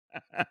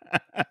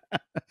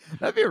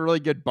That'd be a really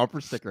good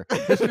bumper sticker.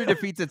 History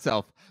defeats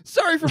itself.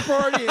 Sorry for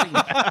partying.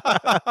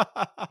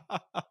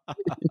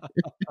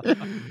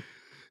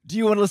 Do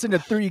you want to listen to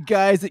three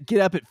guys that get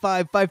up at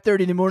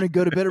 5:30 in the morning,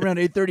 go to bed around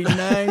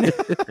 8:39?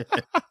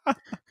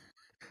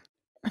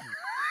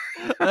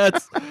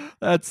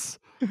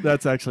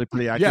 That's actually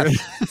pretty accurate.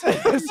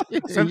 Yes.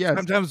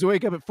 Sometimes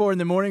wake up at 4 in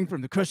the morning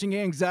from the crushing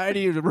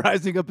anxiety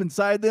rising up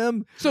inside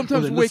them.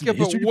 Sometimes Well, then wake listen up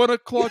to at history- 1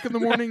 o'clock in the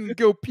morning and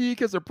go pee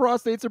because their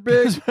prostates are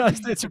big.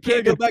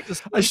 Can't go back to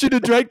sleep. I should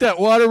have drank that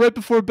water right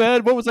before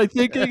bed. What was I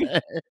thinking?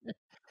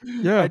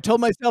 Yeah. I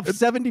told myself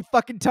 70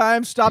 fucking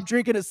times, stop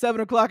drinking at 7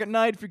 o'clock at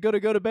night if you're going to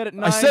go to bed at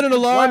 9. I set an Why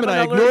alarm am and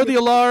I not ignored the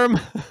learning? alarm.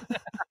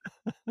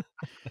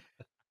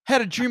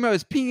 Had a dream I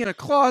was peeing in a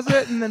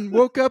closet and then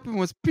woke up and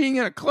was peeing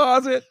in a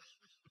closet.